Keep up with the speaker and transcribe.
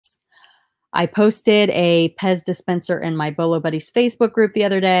I posted a Pez dispenser in my Bolo Buddies Facebook group the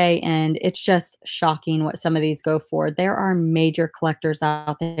other day, and it's just shocking what some of these go for. There are major collectors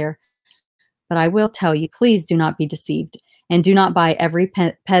out there, but I will tell you, please do not be deceived and do not buy every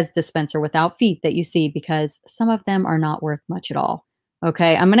Pez dispenser without feet that you see, because some of them are not worth much at all.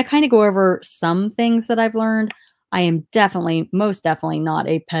 Okay, I'm going to kind of go over some things that I've learned. I am definitely, most definitely not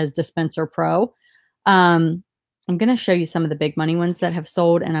a Pez dispenser pro. I'm going to show you some of the big money ones that have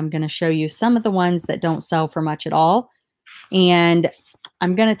sold, and I'm going to show you some of the ones that don't sell for much at all. And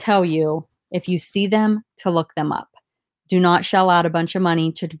I'm going to tell you, if you see them, to look them up. Do not shell out a bunch of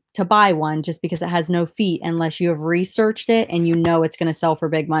money to buy one just because it has no feet, unless you have researched it and you know it's going to sell for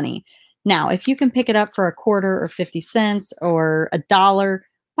big money. Now, if you can pick it up for a quarter or 50 cents or $1,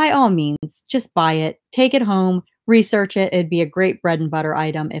 by all means, just buy it, take it home, research it. It'd be a great bread and butter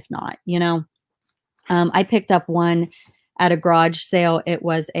item if not, you know. I picked up one at a garage sale. It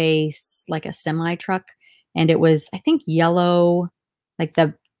was like a semi truck, and it was, I think, yellow, like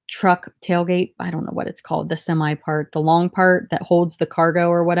the truck tailgate. I don't know what it's called, the semi part, the long part that holds the cargo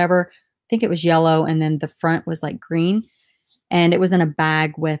or whatever. I think it was yellow, and then the front was like green, and it was in a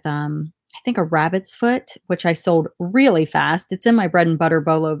bag with I think a rabbit's foot, which I sold really fast. It's in my bread and butter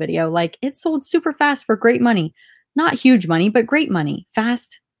Bolo video. Like, it sold super fast for great money. Not huge money, but great money.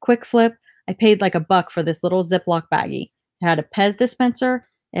 Fast, quick flip. I paid like $1 for this little Ziploc baggie. It had a Pez dispenser,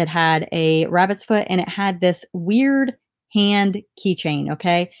 it had a rabbit's foot, and it had this weird hand keychain,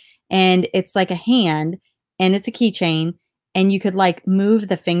 okay? And it's like a hand, and it's a keychain, and you could like move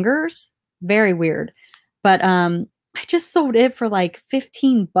the fingers. Very weird. But I just sold it for like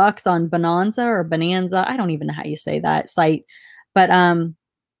 $15 on Bonanza or Bonanza. I don't even know how you say that site. But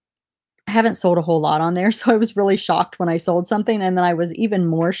I haven't sold a whole lot on there, so I was really shocked when I sold something, and then I was even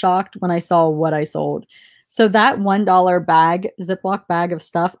more shocked when I saw what I sold. So that $1 bag, Ziploc bag of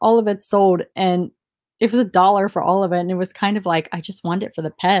stuff, all of it sold, and it was $1 for all of it, and it was kind of like, I just wanted it for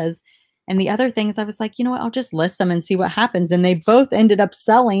the Pez. And the other things, I was like, you know what, I'll just list them and see what happens, and they both ended up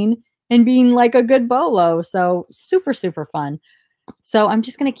selling and being like a good Bolo. So super, super fun. So I'm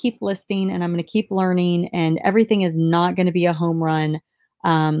just going to keep listing, and I'm going to keep learning, and everything is not going to be a home run.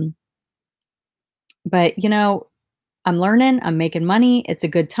 But, you know, I'm learning, I'm making money. It's a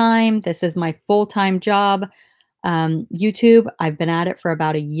good time. This is my full-time job. YouTube, I've been at it for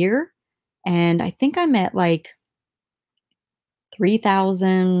about a year, and I think I'm at like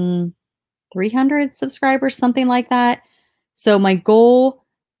 3,300 subscribers, something like that. So my goal,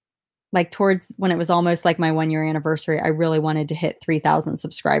 like towards when it was almost like my 1-year anniversary, I really wanted to hit 3,000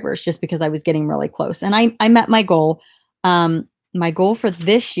 subscribers just because I was getting really close. And I met my goal. My goal for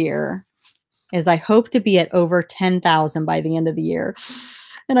this year is I hope to be at over 10,000 by the end of the year.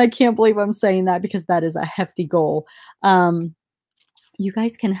 And I can't believe I'm saying that, because that is a hefty goal. You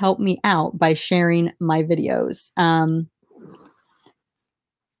guys can help me out by sharing my videos.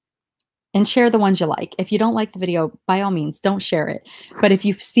 And share the ones you like. If you don't like the video, by all means, don't share it. But if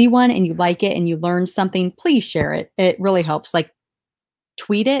you see one and you like it and you learn something, please share it. It really helps. Like,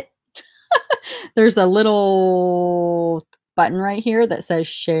 tweet it. There's a little button right here that says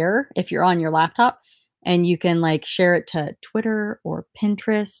share if you're on your laptop, and you can like share it to Twitter or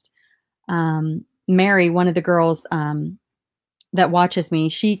Pinterest. Mary, one of the girls that watches me,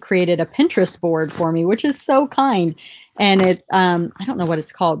 she created a Pinterest board for me, which is so kind. And it, I don't know what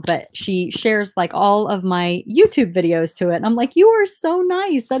it's called, but she shares like all of my YouTube videos to it. And I'm like, you are so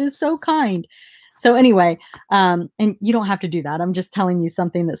nice. That is so kind. So anyway, and you don't have to do that. I'm just telling you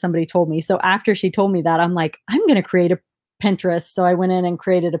something that somebody told me. So after she told me that, I'm like, I'm going to create a Pinterest. So I went in and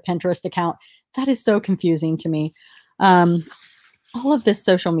created a Pinterest account. That is so confusing to me. All of this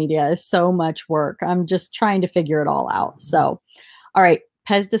social media is so much work. I'm just trying to figure it all out. So, all right,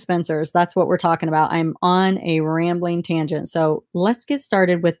 Pez dispensers, that's what we're talking about. I'm on a rambling tangent. So let's get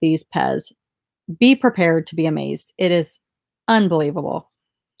started with these Pez. Be prepared to be amazed. It is unbelievable.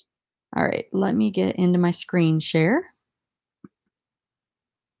 All right, let me get into my screen share.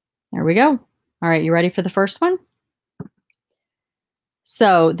 There we go. All right, you ready for the first one?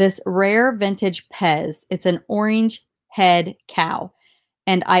 So this rare vintage Pez, it's an orange head cow.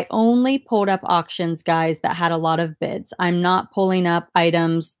 And I only pulled up auctions, guys, that had a lot of bids. I'm not pulling up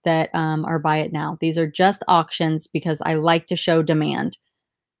items that are buy it now. These are just auctions because I like to show demand.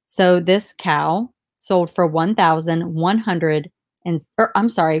 So this cow sold for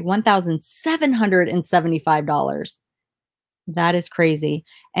 $1,775. That is crazy.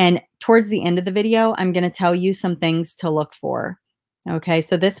 And towards the end of the video, I'm going to tell you some things to look for. Okay,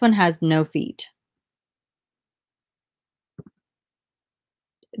 so this one has no feet.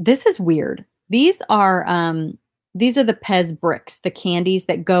 This is weird. These are These are the Pez bricks, the candies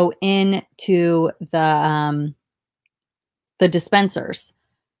that go into the dispensers.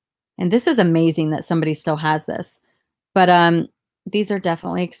 And this is amazing that somebody still has this. But these are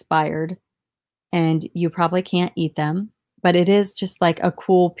definitely expired and you probably can't eat them, but it is just like a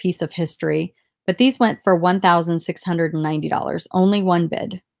cool piece of history. But these went for $1,690, only one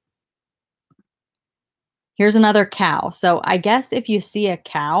bid. Here's another cow. So I guess if you see a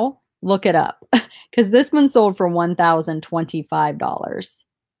cow, look it up because this one sold for $1,025.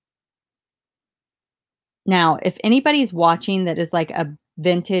 Now, if anybody's watching that is like a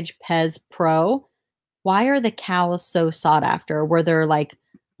vintage Pez Pro, why are the cows so sought after? Were there like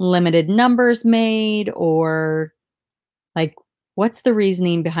limited numbers made or like what's the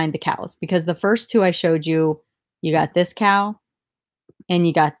reasoning behind the cows? Because the first two I showed you, you got this cow and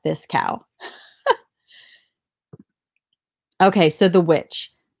you got this cow. Okay, so the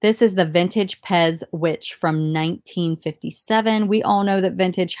witch. This is the vintage Pez witch from 1957. We all know that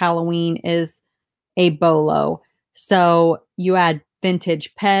vintage Halloween is a bolo. So you add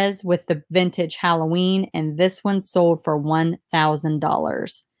vintage Pez with the vintage Halloween, and this one sold for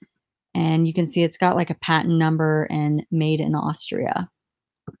 $1,000. And you can see it's got like a patent number and made in Austria.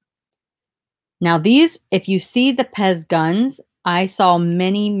 Now these, if you see the Pez guns, I saw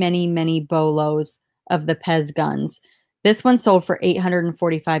many, many, many bolos of the Pez guns. This one sold for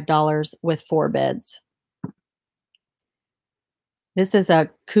 $845 with 4 bids. This is a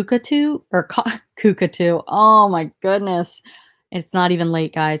cockatoo or cockatoo. Oh my goodness. It's not even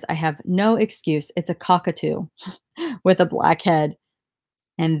late, guys. I have no excuse. It's a cockatoo with a black head.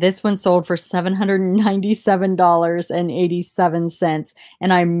 And this one sold for $797.87.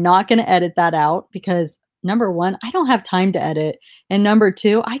 And I'm not going to edit that out because number one, I don't have time to edit. And number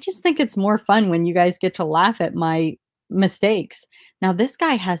two, I just think it's more fun when you guys get to laugh at my mistakes. Now, this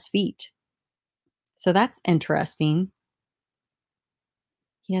guy has feet. So that's interesting.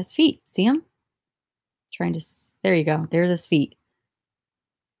 He has feet. See him? Trying to, there you go. There's his feet.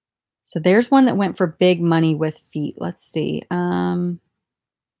 So there's one that went for big money with feet. Let's see.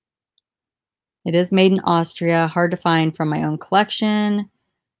 It is made in Austria, hard to find from my own collection.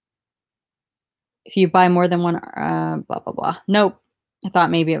 If you buy more than one, blah, blah, blah. Nope. I thought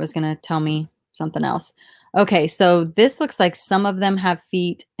maybe it was going to tell me something else. Okay, so this looks like some of them have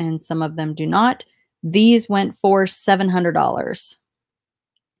feet and some of them do not. These went for $700.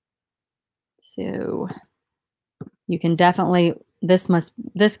 So you can definitely, this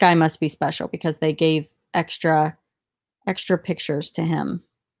guy must be special because they gave extra pictures to him.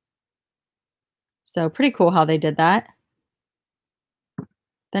 So pretty cool how they did that.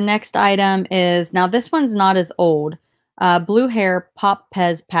 The next item is, now this one's not as old. Blue Hair Pop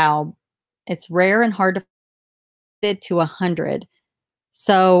Pez Pal. It's rare and hard to fit to 100.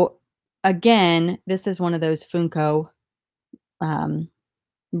 So again, this is one of those Funko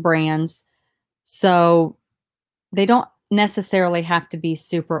brands. So they don't necessarily have to be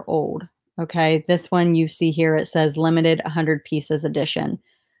super old. Okay, this one you see here, it says limited 100 pieces edition.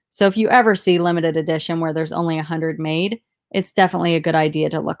 So if you ever see limited edition where there's only 100 made, it's definitely a good idea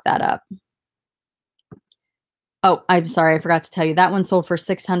to look that up. Oh, I'm sorry, I forgot to tell you. That one sold for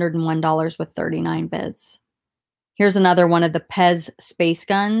 $601 with 39 bids. Here's another one of the Pez Space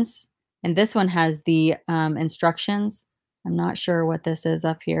Guns. And this one has the instructions. I'm not sure what this is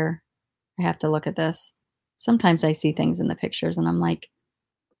up here. I have to look at this. Sometimes I see things in the pictures and I'm like,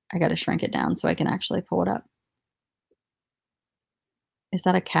 I got to shrink it down so I can actually pull it up. Is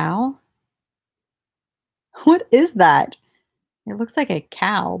that a cow? What is that? It looks like a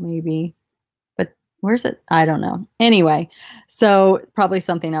cow, maybe. But where's it? I don't know. Anyway, so probably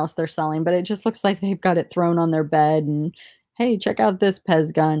something else they're selling, but it just looks like they've got it thrown on their bed and, hey, check out this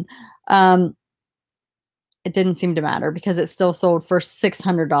Pez gun. It didn't seem to matter because it still sold for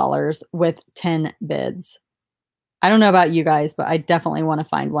 $600 with 10 bids. I don't know about you guys, but I definitely want to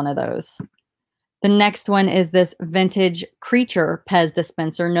find one of those. The next one is this vintage Creature Pez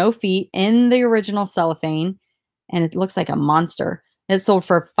dispenser, no feet, in the original cellophane, and it looks like a monster. It sold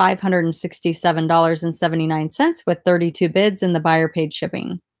for $567.79 with 32 bids, and the buyer paid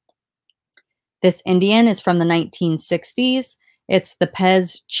shipping. This Indian is from the 1960s. It's the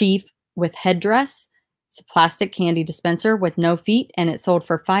Pez Chief with headdress. It's a plastic candy dispenser with no feet, and it sold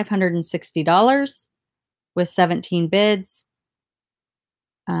for $560 with 17 bids.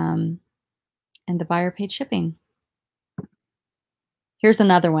 And the buyer paid shipping. Here's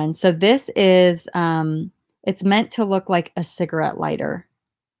another one. So this is, it's meant to look like a cigarette lighter.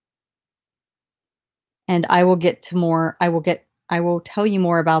 And I will get to more, I will tell you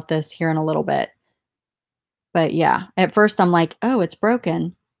more about this here in a little bit. But yeah, at first I'm like, oh, it's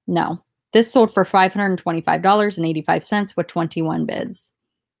broken. No, This sold for $525.85 with 21 bids.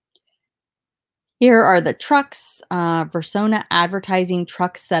 Here are the trucks. Versona Advertising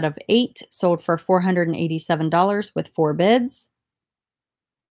Truck Set of 8 sold for $487 with 4 bids.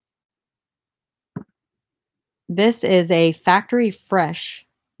 This is a factory fresh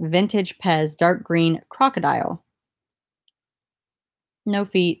vintage Pez dark green crocodile. No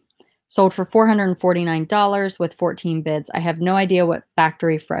feet. Sold for $449 with 14 bids. I have no idea what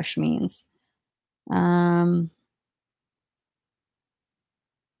factory fresh means.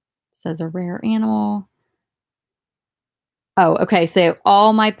 Says a rare animal. Oh, okay. So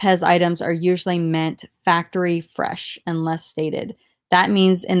all my Pez items are usually meant factory fresh unless stated. That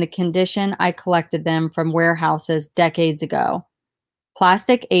means in the condition I collected them from warehouses decades ago.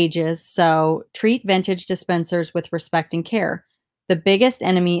 Plastic ages, so treat vintage dispensers with respect and care. The biggest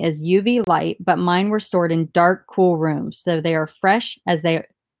enemy is UV light, but mine were stored in dark, cool rooms, so they are fresh as they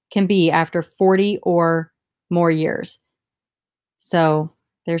can be after 40 or more years. So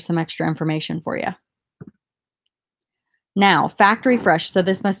there's some extra information for you. Now, factory fresh. So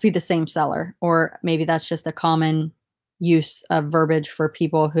this must be the same seller, or maybe that's just a common use of verbiage for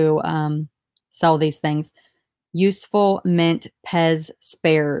people who sell these things. Useful mint Pez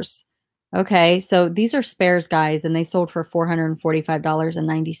spares. Okay, so these are spares, guys, and they sold for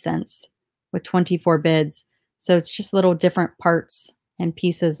 $445.90 with 24 bids. So it's just little different parts and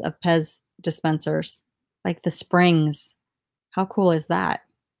pieces of Pez dispensers, like the springs. How cool is that?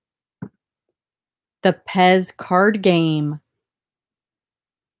 The Pez card game.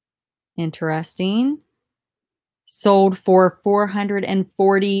 Interesting. Sold for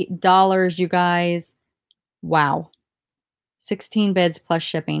 $440, you guys. Wow. 16 bids plus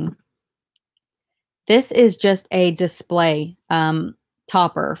shipping. This is just a display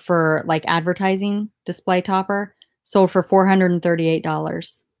topper for like advertising display topper. Sold for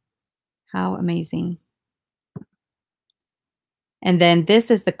 $438. How amazing. And then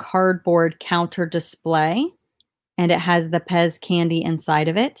this is the cardboard counter display, and it has the Pez candy inside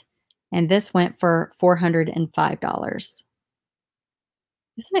of it. And this went for $405.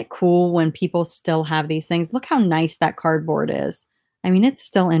 Isn't it cool when people still have these things? Look how nice that cardboard is. I mean, it's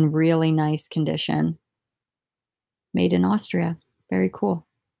still in really nice condition. Made in Austria. Very cool.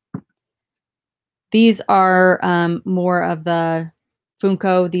 These are more of the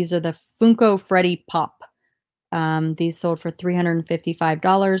Funko. These are the Funko Freddy Pop. These sold for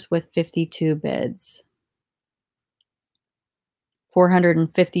 $355 with 52 bids.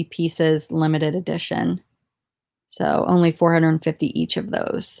 450 pieces, limited edition. So only 450 each of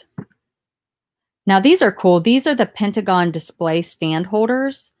those. Now these are cool. These are the Pentagon display stand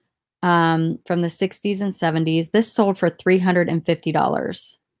holders from the 60s and 70s. This sold for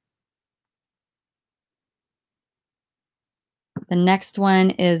 $350. The next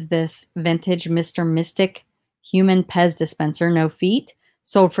one is this vintage Mr. Mystic human Pez dispenser, no feet,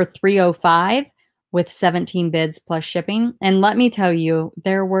 sold for $305 with 17 bids plus shipping. And let me tell you,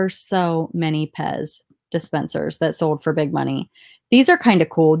 there were so many Pez dispensers that sold for big money. These are kind of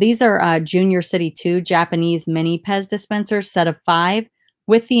cool. These are Junior City 2 Japanese mini Pez dispensers, set of 5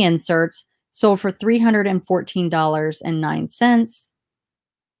 with the inserts, sold for $314.09.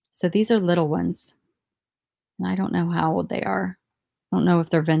 So these are little ones. And I don't know how old they are. I don't know if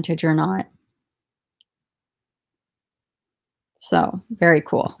they're vintage or not. So very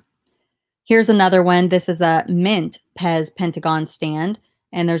cool. Here's another one. This is a mint Pez Pentagon stand,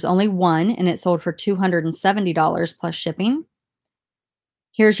 and there's only one, and it sold for $270 plus shipping.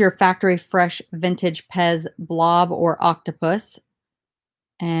 Here's your factory fresh vintage Pez blob or octopus,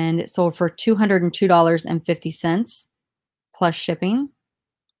 and it sold for $202.50 plus shipping.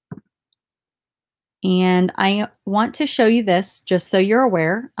 And I want to show you this just so you're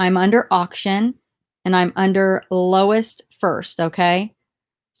aware. I'm under auction and I'm under lowest first, okay?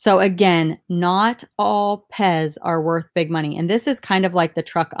 So again, not all Pez are worth big money. And this is kind of like the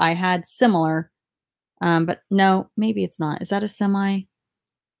truck I had, similar. But no, maybe it's not. Is that a semi?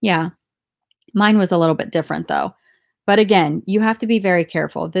 Yeah. Mine was a little bit different though. But again, you have to be very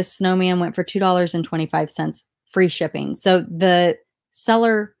careful. This snowman went for $2.25 free shipping. So the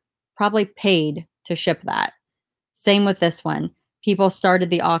seller probably paid to ship that. Same with this one. People started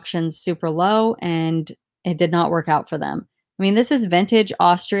the auctions super low and it did not work out for them. I mean, this is vintage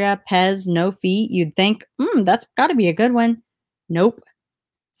Austria Pez, no feet. You'd think, that's got to be a good one. Nope.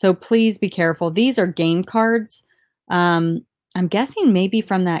 So please be careful. These are game cards. I'm guessing maybe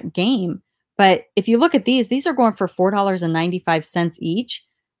from that game. But if you look at these are going for $4.95 each.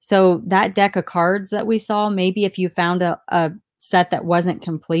 So that deck of cards that we saw, maybe if you found a set that wasn't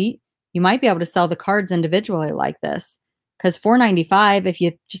complete, you might be able to sell the cards individually like this, because $4.95, if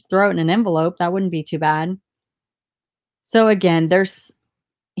you just throw it in an envelope, that wouldn't be too bad. So again,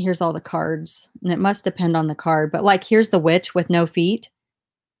 here's all the cards, and it must depend on the card. But like, here's the witch with no feet.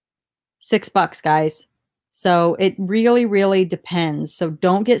 $6, guys. So it really, really depends. So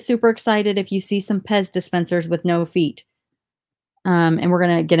don't get super excited if you see some Pez dispensers with no feet. And we're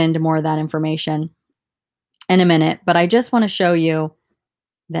going to get into more of that information in a minute. But I just want to show you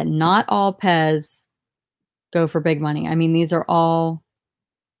that not all Pez go for big money. I mean, these are all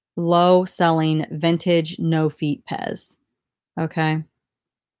low selling vintage no feet Pez. Okay.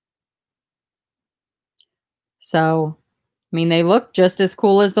 So, I mean, they look just as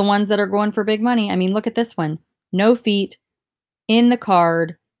cool as the ones that are going for big money. I mean, look at this one. No feet in the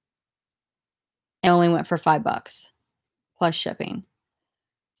card. It only went for $5 plus shipping.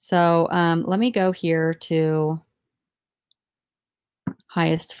 So let me go here to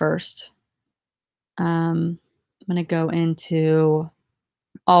highest first. I'm going to go into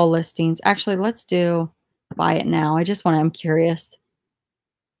all listings. Actually, let's do buy it now. I'm curious.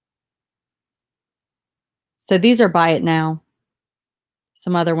 So these are buy it now.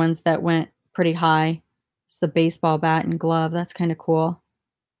 Some other ones that went pretty high. It's the baseball bat and glove. That's kind of cool.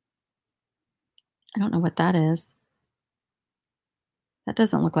 I don't know what that is. That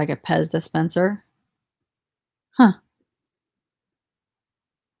doesn't look like a Pez dispenser. Huh.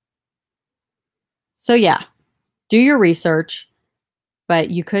 So yeah, do your research,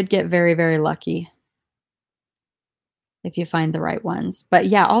 but you could get very, very lucky if you find the right ones. But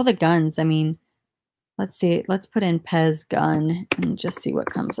yeah, all the guns, I mean, let's see. Let's put in Pez gun and just see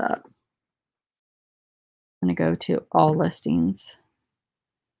what comes up. I'm going to go to all listings.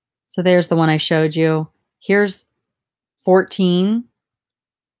 So there's the one I showed you. Here's 14.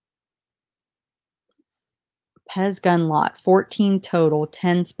 Pez gun lot, 14 total,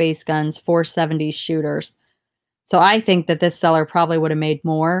 10 space guns, 470 shooters. So I think that this seller probably would have made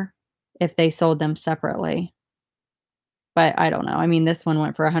more if they sold them separately. But I don't know. I mean, this one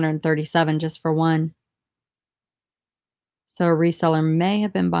went for 137 just for one. So a reseller may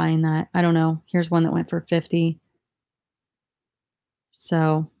have been buying that. I don't know. Here's one that went for 50.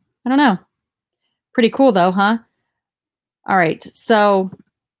 So I don't know. Pretty cool though, huh? All right. So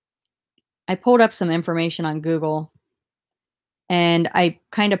I pulled up some information on Google, and I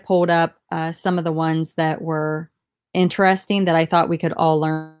kind of pulled up some of the ones that were interesting that I thought we could all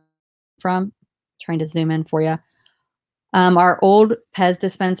learn from. Trying to zoom in for you. Our old Pez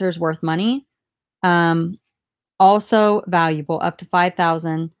dispensers worth money. Also valuable, up to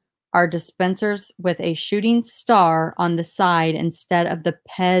 $5,000. Are dispensers with a shooting star on the side instead of the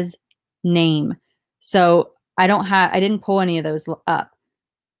Pez name. So I didn't pull any of those up.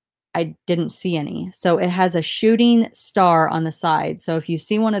 I didn't see any. So it has a shooting star on the side. So if you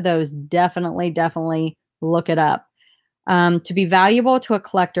see one of those, definitely look it up. To be valuable to a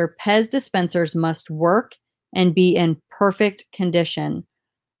collector, Pez dispensers must work and be in perfect condition.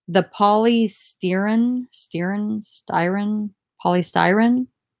 The polystyrene,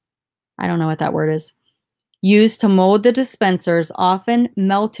 I don't know what that word is, used to mold the dispensers often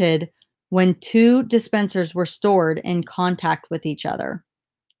melted when two dispensers were stored in contact with each other.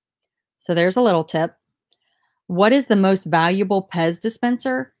 So there's a little tip. What is the most valuable Pez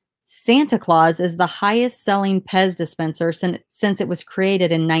dispenser? Santa Claus is the highest selling Pez dispenser since it was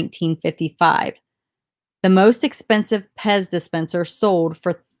created in 1955. The most expensive Pez dispenser sold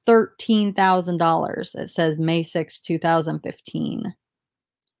for $13,000. It says May 6, 2015.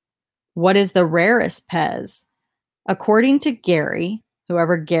 What is the rarest Pez? According to Gary,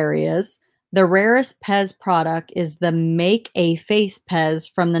 whoever Gary is, the rarest Pez product is the Make a Face Pez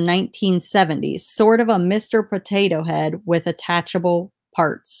from the 1970s, sort of a Mr. Potato Head with attachable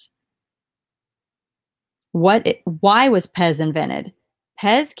parts. Why was Pez invented?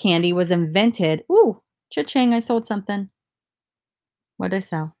 Pez candy was invented. Ooh, cha-ching, I sold something. What did I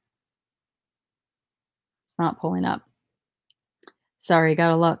sell? It's not pulling up. Sorry,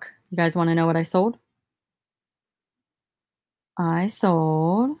 gotta look. You guys want to know what I sold? I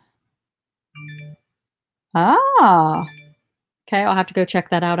sold. Ah. Okay, I'll have to go check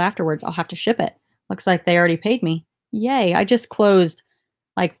that out afterwards. I'll have to ship it. Looks like they already paid me. Yay, I just closed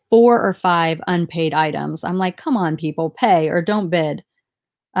like 4 or 5 unpaid items. I'm like, come on, people, pay or don't bid.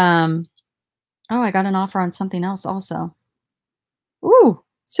 Oh, I got an offer on something else also. Ooh,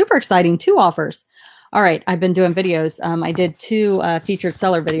 super exciting. 2 offers. All right, I've been doing videos. I did 2 featured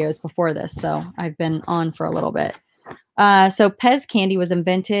seller videos before this, so I've been on for a little bit. So Pez candy was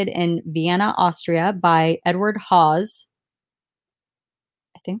invented in Vienna, Austria by Edward Haas.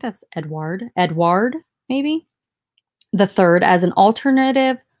 I think that's Edward, maybe, the third, as an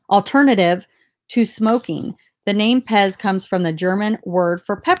alternative to smoking. The name Pez comes from the German word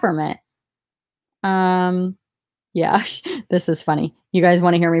for peppermint. Yeah, this is funny. You guys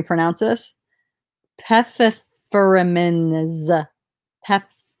want to hear me pronounce this? Pfefferminz. Pef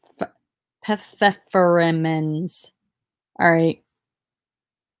Pfefferminz. All right.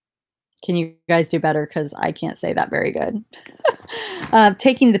 Can you guys do better? Because I can't say that very good.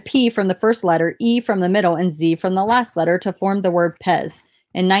 Taking the P from the first letter, E from the middle, and Z from the last letter to form the word Pez.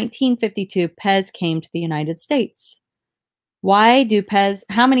 In 1952, Pez came to the United States. How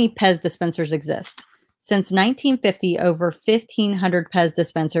many Pez dispensers exist? Since 1950, over 1,500 Pez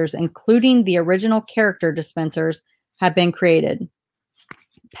dispensers, including the original character dispensers, have been created.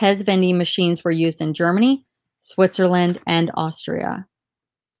 Pez vending machines were used in Germany, Switzerland, and Austria.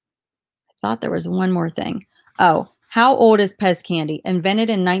 I thought there was one more thing. Oh, how old is Pez candy? Invented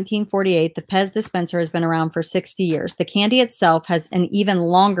in 1948, the Pez dispenser has been around for 60 years. The candy itself has an even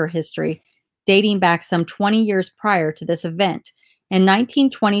longer history, dating back some 20 years prior to this event. In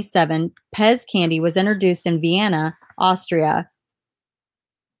 1927, Pez candy was introduced in Vienna, Austria.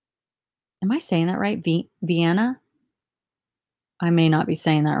 Am I saying that right? Vienna? I may not be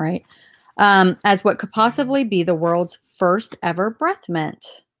saying that right. As what could possibly be the world's first ever breath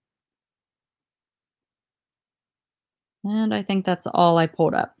mint. And I think that's all I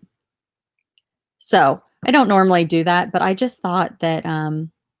pulled up. So I don't normally do that, but I just thought that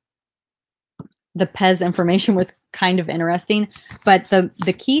the Pez information was kind of interesting. But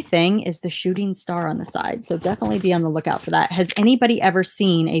the key thing is the shooting star on the side. So definitely be on the lookout for that. Has anybody ever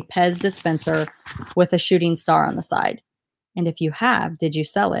seen a Pez dispenser with a shooting star on the side? And if you have, did you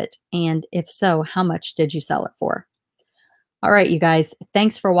sell it? And if so, how much did you sell it for? All right, you guys,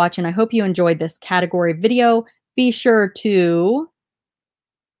 thanks for watching. I hope you enjoyed this category video. Be sure to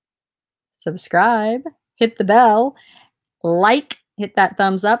subscribe, hit the bell, like, hit that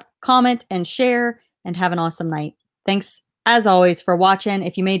thumbs up, comment, and share, and have an awesome night. Thanks, as always, for watching.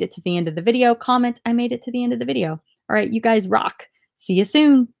 If you made it to the end of the video, comment, I made it to the end of the video. All right, you guys rock. See you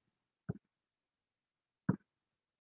soon.